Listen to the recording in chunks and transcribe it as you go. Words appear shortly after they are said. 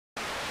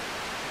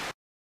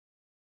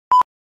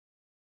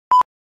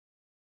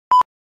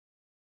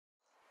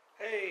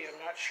Hey, I'm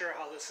not sure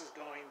how this is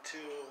going to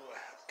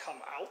come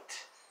out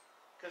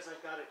because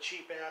I've got a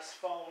cheap ass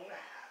phone.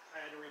 I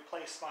had to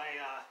replace my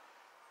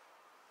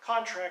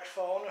contract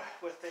phone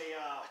with a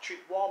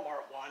cheap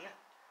Walmart one.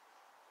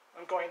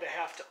 I'm going to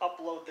have to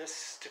upload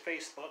this to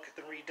Facebook,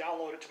 then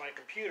re-download it to my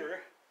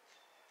computer.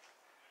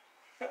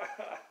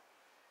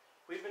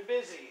 We've been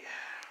busy.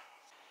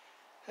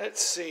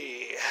 Let's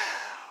see.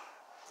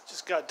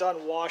 Just got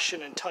done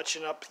washing and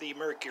touching up the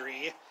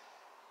Mercury.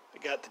 I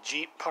got the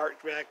Jeep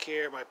parked back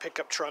here. My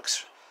pickup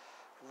truck's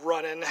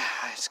running.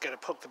 I just got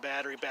to hook the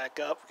battery back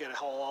up. Got to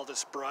haul all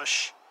this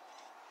brush.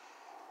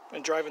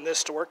 Been driving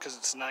this to work because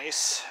it's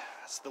nice.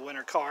 It's the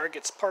winter car. It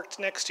gets parked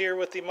next here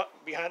with the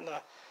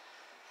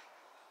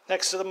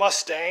next to the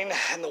Mustang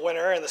in the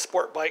winter, and the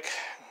sport bike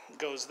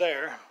goes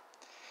there.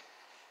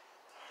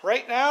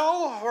 Right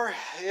now,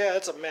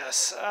 it's a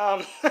mess.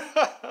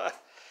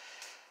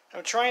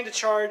 I'm trying to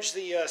charge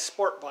the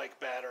sport bike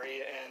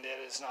battery, and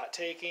it is not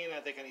taking. I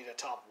think I need to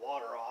top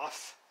water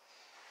off.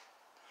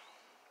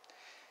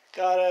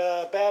 Got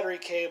a battery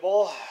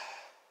cable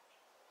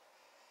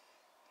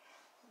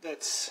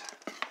that's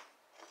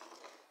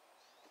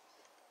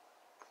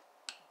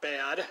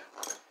bad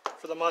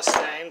for the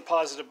Mustang.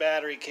 Positive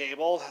battery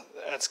cable.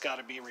 That's got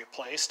to be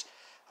replaced.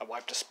 I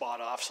wiped a spot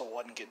off so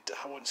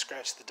I wouldn't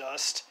scratch the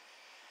dust.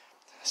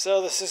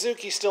 So the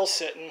Suzuki's still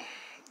sitting.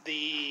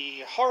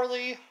 The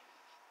Harley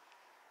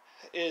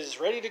is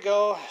ready to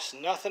go. There's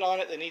nothing on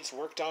it that needs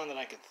work on that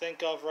I can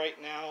think of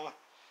right now.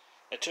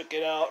 I took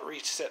it out,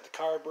 reset the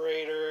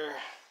carburetor.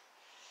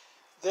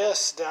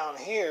 This down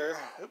here,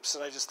 oops,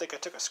 and I just think I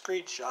took a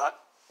screenshot.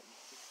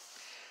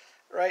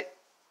 Right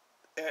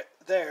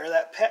there,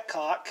 that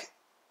petcock,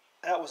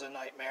 that was a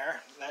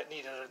nightmare. That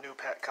needed a new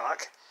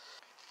petcock.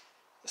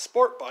 The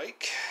sport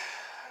bike,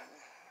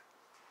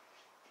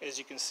 as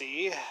you can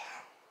see,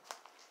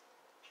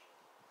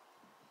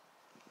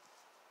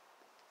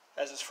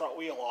 has its front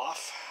wheel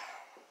off.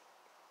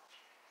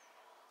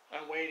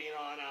 I'm waiting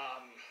on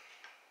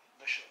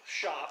the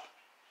shop.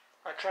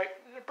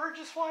 Did a bird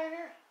just fly in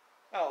here?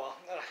 Oh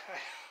well,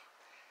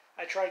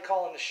 I tried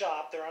calling the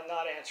shop. They're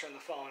not answering the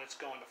phone. It's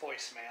going to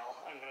voicemail.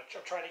 I'm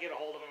trying to get a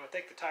hold of them. I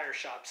think the tire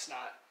shop's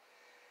not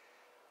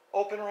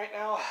open right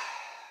now.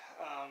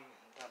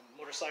 The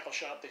motorcycle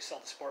shop, they sell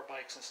the sport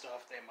bikes and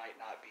stuff. They might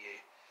not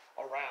be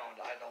around.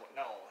 I don't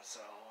know. So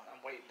I'm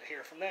waiting to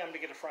hear from them to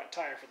get a front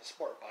tire for the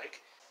sport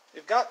bike.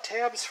 We've got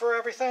tabs for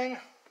everything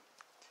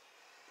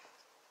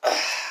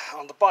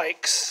on the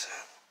bikes.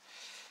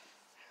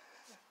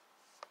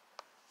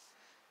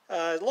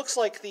 It looks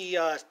like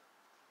the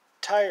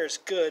tire's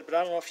good, but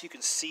I don't know if you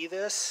can see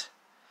this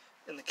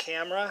in the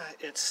camera.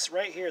 It's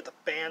right here, the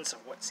bands of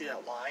see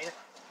that line?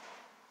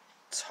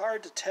 It's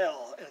hard to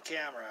tell in the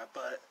camera,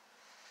 but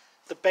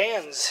the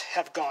bands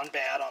have gone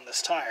bad on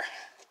this tire,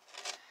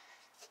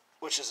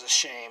 which is a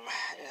shame.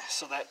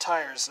 So that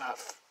tire is not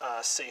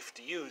safe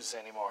to use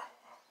anymore.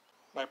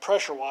 My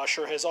pressure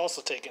washer has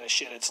also taken a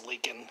shit. It's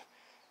leaking.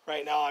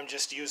 Right now I'm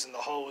just using the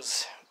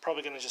hose.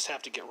 Probably going to just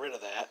have to get rid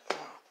of that.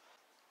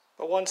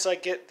 But once I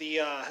get the,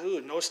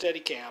 no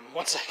steady cam.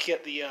 Once I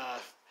get the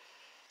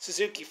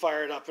Suzuki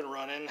fired up and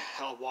running,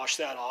 I'll wash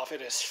that off.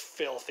 It is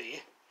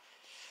filthy.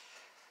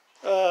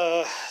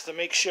 The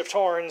makeshift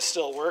horn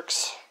still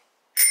works.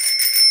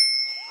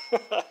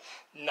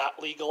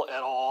 Not legal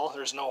at all.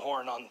 There's no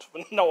horn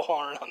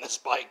on this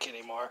bike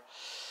anymore.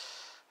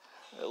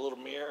 A little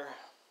mirror.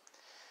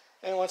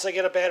 And once I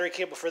get a battery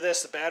cable for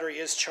this, the battery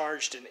is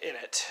charged and in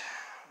it.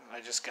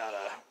 I just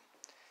gotta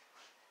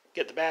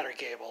get the battery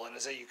cable, and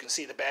as you can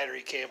see, the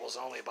battery cable is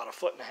only about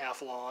 1.5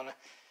 feet long.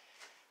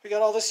 We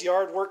got all this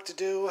yard work to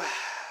do.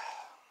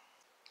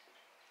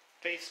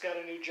 Faith's got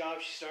a new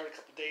job. She started a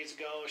couple days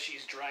ago.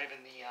 She's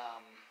driving the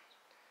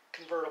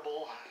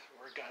convertible.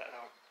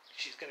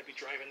 She's going to be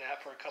driving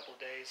that for a couple of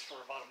days for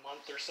about a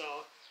month or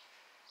so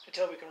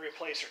until we can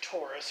replace her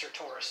Taurus. Her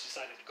Taurus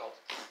decided to go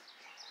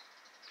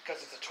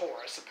because it's a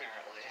Taurus,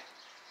 apparently.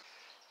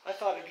 I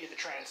thought it'd be the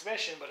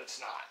transmission, but it's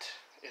not.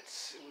 It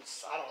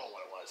was I don't know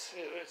what it was.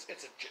 It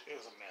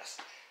was a mess.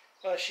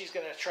 But she's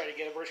gonna try to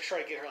get it. We're gonna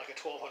try to get her like a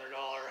 $1,200,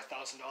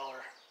 $1,000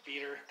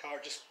 beater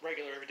car, just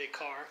regular everyday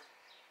car,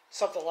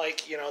 something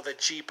like the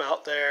Jeep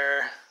out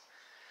there.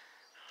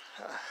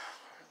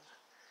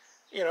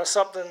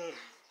 Something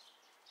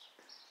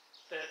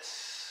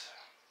that's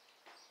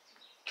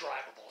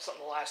drivable.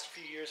 Something will last a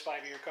few years,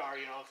 5-year car.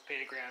 Pay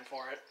 $1,000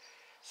 for it.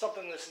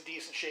 Something that's in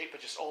decent shape, but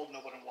just old,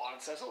 nobody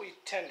wants. That's what we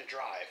tend to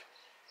drive.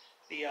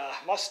 The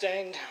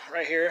Mustang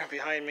right here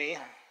behind me.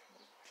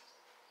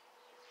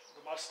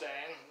 The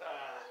Mustang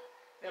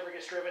never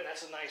gets driven.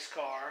 That's a nice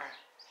car.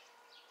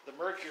 The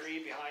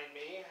Mercury behind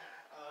me.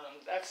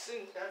 That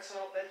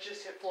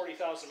just hit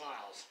 40,000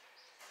 miles.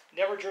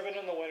 Never driven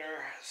in the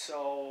winter,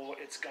 so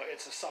it's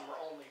a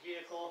summer-only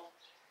vehicle.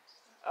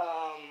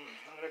 I'm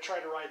gonna try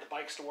to ride the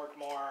bikes to work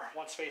more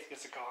once Faith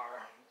gets a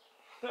car.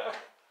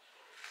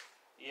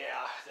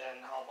 Yeah,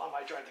 then I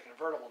might drive the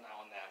convertible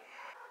now and then.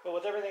 But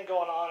with everything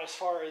going on as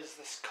far as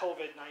this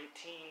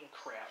COVID-19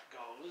 crap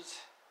goes,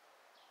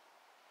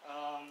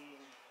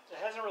 It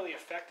hasn't really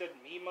affected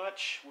me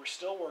much. We're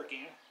still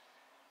working.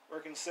 We're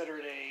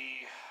considered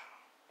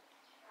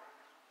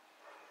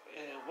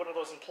one of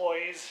those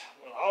employees.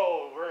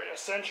 Oh, we're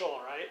essential,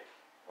 right?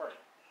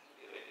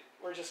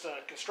 We're just a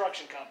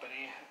construction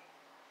company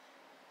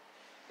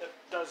that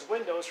does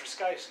windows for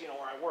Sky,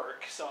 where I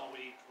work. So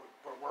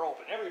we're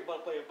open.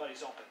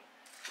 Everybody's open.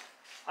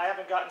 I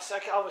haven't gotten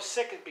sick. I was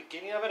sick at the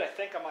beginning of it. I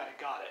think I might have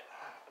got it,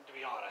 to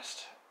be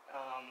honest.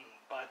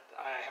 But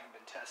I haven't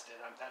been tested.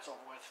 That's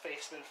over with.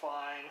 Faith's been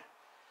fine.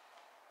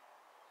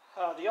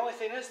 The only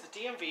thing is the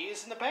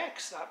DMVs and the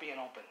banks not being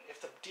open.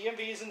 If the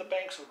DMVs and the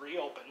banks would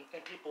reopen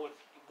and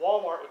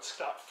Walmart would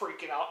stop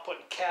freaking out,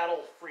 putting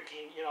cattle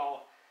freaking,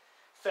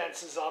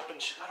 fences up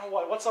and shit. I don't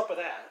know what's up with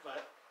that,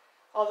 but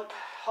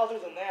other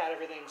than that,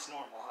 everything's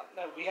normal.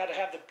 We had to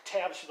have the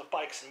tabs for the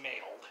bikes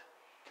mailed.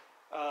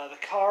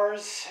 The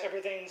cars,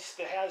 everything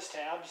that has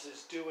tabs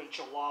is due in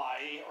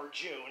July or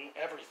June,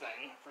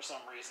 everything, for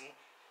some reason.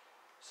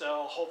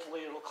 So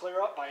hopefully it'll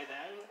clear up by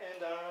then,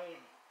 and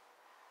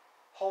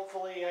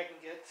hopefully I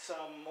can get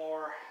some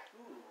more.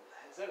 Ooh,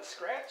 is that a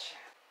scratch?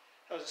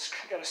 I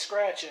got a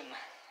scratch in,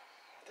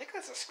 I think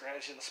that's a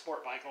scratch in the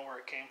sport bike, I don't know where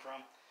it came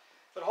from.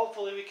 But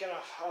hopefully we can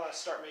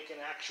start making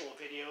actual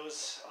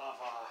videos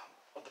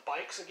of the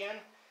bikes again.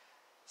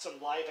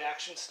 Some live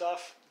action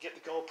stuff, get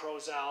the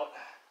GoPros out.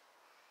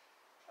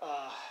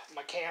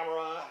 My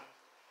camera.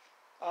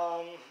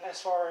 As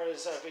far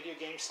as video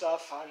game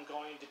stuff, I'm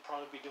going to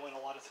probably be doing a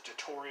lot of the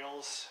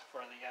tutorials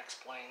for the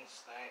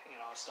X-Planes,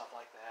 stuff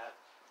like that,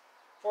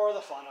 for the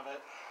fun of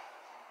it.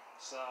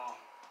 So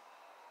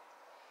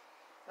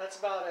that's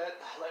about it.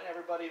 Letting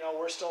everybody know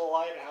we're still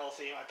alive and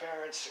healthy. My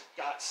parents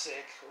got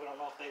sick. We don't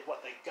know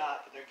what they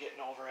got, but they're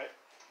getting over it.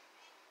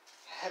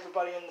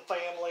 Everybody in the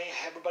family,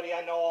 everybody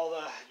I know, all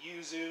the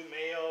Yuzu,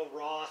 Mayo,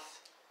 Roth,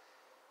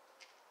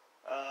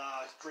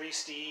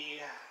 Greasy,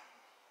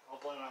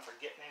 hopefully I'm not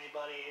forgetting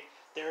anybody.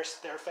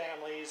 Their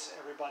families,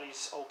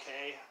 everybody's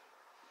okay.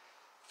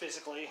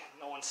 Physically,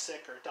 no one's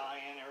sick or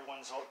dying.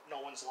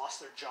 No one's lost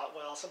their job.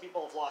 Well, some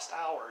people have lost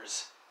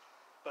hours,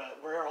 but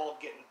we're all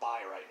getting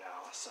by right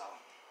now. So,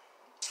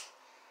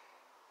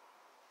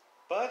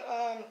 but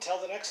until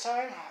the next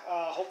time,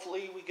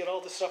 hopefully we get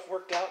all this stuff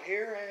worked out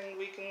here and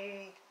we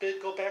can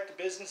go back to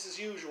business as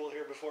usual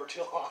here before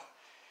too long.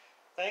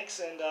 Thanks,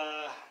 and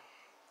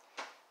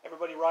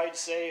everybody ride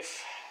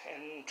safe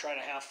and try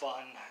to have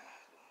fun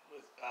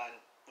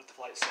with the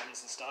flight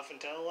sims and stuff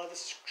until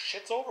this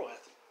shit's over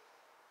with.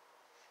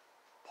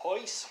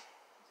 Peace.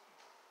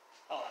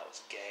 Oh, that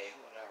was gay.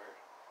 Whatever.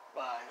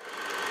 Bye.